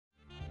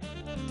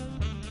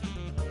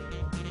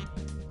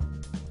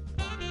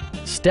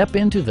Step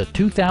into the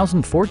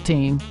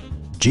 2014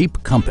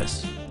 Jeep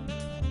Compass.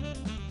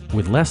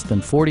 With less than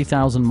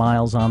 40,000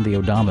 miles on the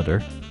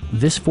odometer,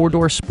 this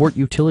four-door sport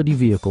utility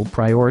vehicle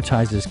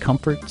prioritizes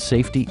comfort,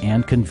 safety,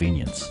 and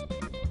convenience.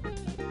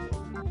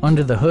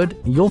 Under the hood,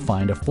 you'll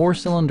find a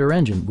four-cylinder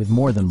engine with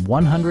more than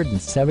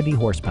 170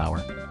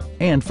 horsepower.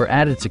 And for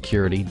added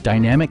security,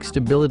 dynamic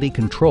stability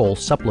control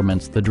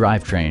supplements the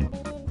drivetrain.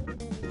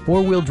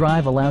 Four-wheel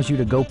drive allows you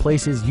to go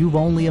places you've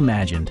only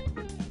imagined.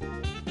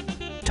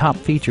 Top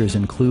features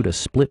include a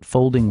split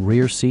folding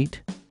rear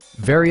seat,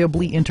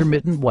 variably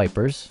intermittent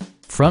wipers,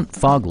 front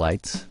fog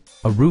lights,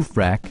 a roof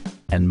rack,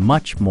 and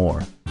much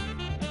more.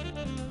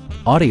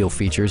 Audio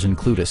features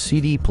include a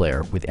CD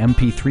player with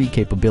MP3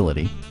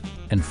 capability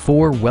and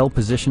 4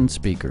 well-positioned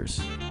speakers.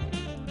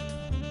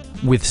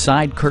 With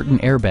side curtain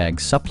airbags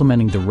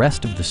supplementing the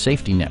rest of the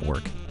safety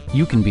network,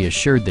 you can be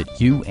assured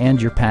that you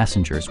and your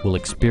passengers will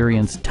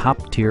experience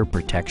top-tier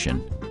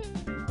protection.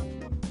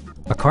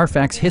 A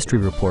Carfax history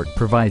report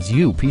provides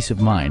you peace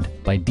of mind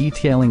by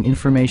detailing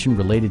information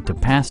related to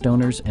past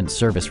owners and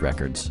service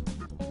records.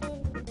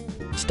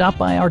 Stop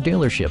by our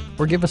dealership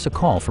or give us a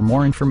call for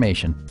more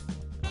information.